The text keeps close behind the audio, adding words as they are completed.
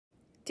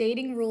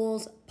Dating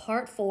rules,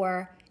 part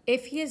 4.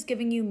 If he is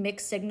giving you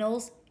mixed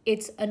signals,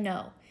 it's a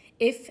no.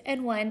 If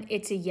and when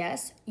it's a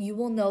yes, you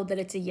will know that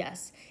it's a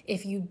yes.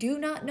 If you do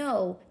not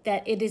know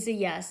that it is a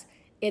yes,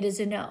 it is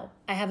a no.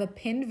 I have a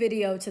pinned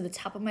video to the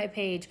top of my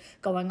page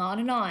going on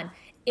and on.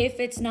 If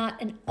it's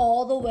not an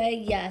all the way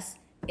yes,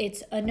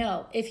 it's a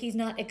no. If he's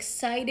not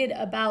excited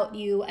about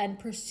you and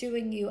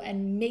pursuing you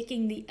and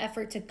making the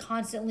effort to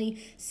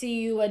constantly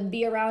see you and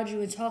be around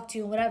you and talk to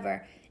you and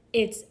whatever,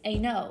 it's a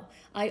no.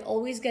 I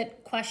always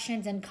get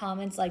questions and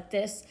comments like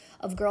this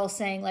of girls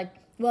saying like,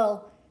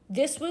 well,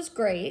 this was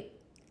great,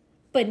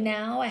 but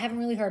now I haven't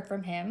really heard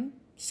from him.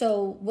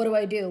 So what do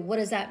I do? What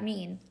does that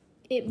mean?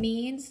 It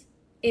means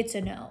it's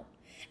a no.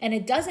 And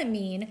it doesn't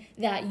mean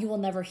that you will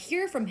never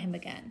hear from him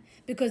again,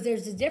 because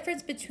there's a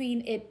difference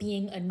between it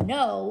being a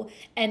no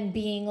and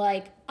being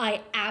like,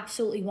 I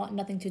absolutely want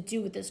nothing to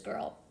do with this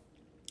girl.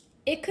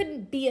 It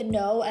couldn't be a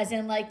no as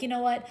in like, you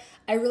know what,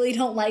 I really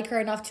don't like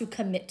her enough to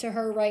commit to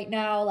her right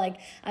now. Like,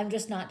 I'm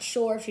just not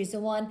sure if she's the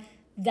one.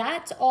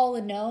 That's all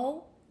a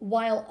no,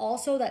 while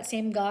also that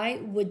same guy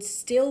would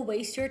still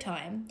waste your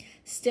time,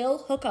 still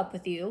hook up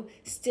with you,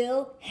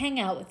 still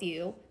hang out with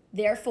you,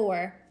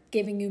 therefore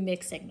giving you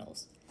mixed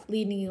signals,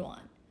 leading you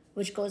on,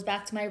 which goes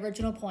back to my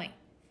original point.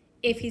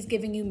 If he's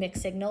giving you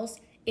mixed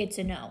signals, it's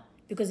a no.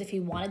 Because if he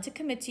wanted to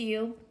commit to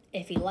you,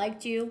 if he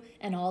liked you,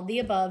 and all the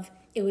above,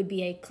 it would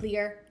be a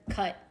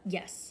clear-cut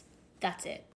yes. That's it.